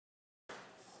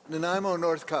Nanaimo,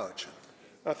 North Cowichan.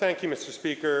 Thank you, Mr.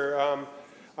 Speaker.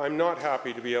 I'm not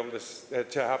happy to be able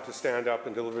to have to stand up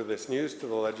and deliver this news to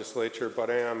the legislature, but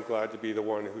I am glad to be the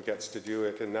one who gets to do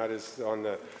it, and that is on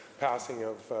the passing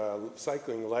of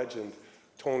cycling legend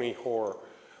Tony Hoar.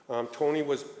 Tony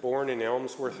was born in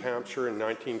Elmsworth, Hampshire in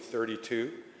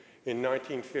 1932. In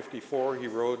 1954, he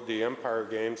rode the Empire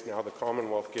Games, now the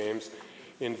Commonwealth Games,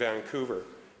 in Vancouver,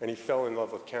 and he fell in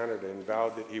love with Canada and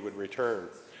vowed that he would return.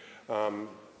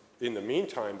 In the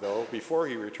meantime, though, before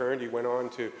he returned, he went on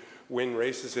to win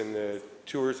races in the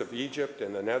Tours of Egypt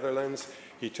and the Netherlands.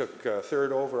 He took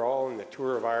third overall in the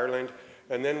Tour of Ireland,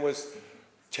 and then was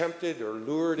tempted or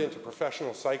lured into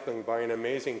professional cycling by an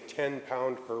amazing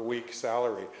 £10 per week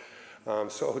salary.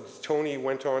 So Tony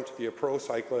went on to be a pro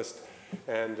cyclist,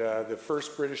 and the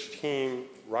first British team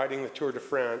riding the Tour de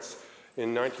France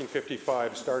in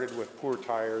 1955 started with poor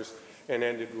tires and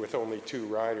ended with only 2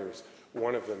 riders,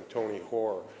 one of them Tony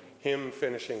Hoar. Him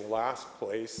finishing last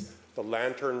place, the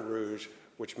Lanterne Rouge,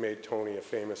 which made Tony a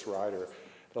famous rider.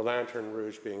 The Lanterne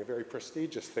Rouge being a very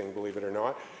prestigious thing, believe it or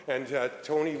not. And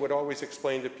Tony would always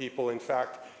explain to people, in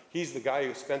fact, he's the guy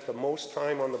who spent the most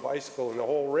time on the bicycle in the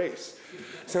whole race.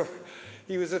 So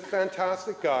he was a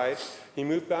fantastic guy. He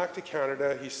moved back to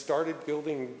Canada. He started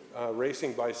building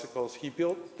racing bicycles. He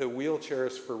built the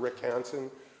wheelchairs for Rick Hansen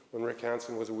when Rick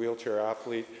Hansen was a wheelchair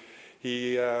athlete.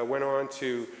 He went on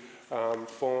to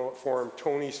form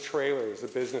Tony's Trailers, a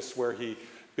business where he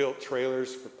built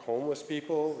trailers for homeless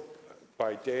people.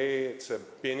 By day, it's a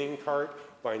binning cart.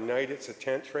 By night, it's a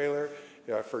tent trailer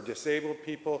for disabled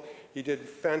people. He did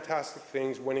fantastic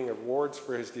things, winning awards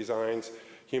for his designs,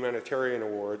 humanitarian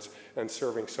awards, and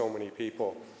serving so many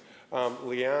people.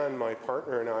 Leanne, my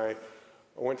partner, and I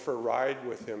went for a ride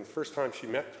with him. The first time she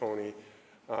met Tony,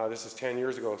 this is 10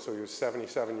 years ago, so he was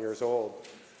 77 years old.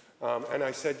 And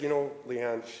I said, you know,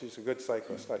 Leanne, she's a good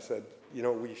cyclist. I said, you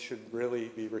know, we should really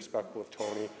be respectful of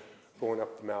Tony going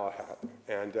up the Malahat.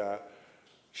 And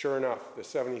sure enough, the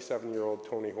 77-year-old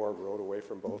Tony Hoar rode away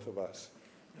from both of us.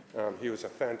 He was a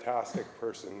fantastic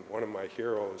person, one of my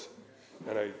heroes,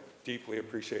 and I deeply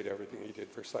appreciate everything he did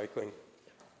for cycling.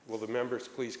 Will the members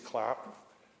please clap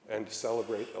and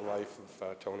celebrate the life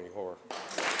of Tony Hoar?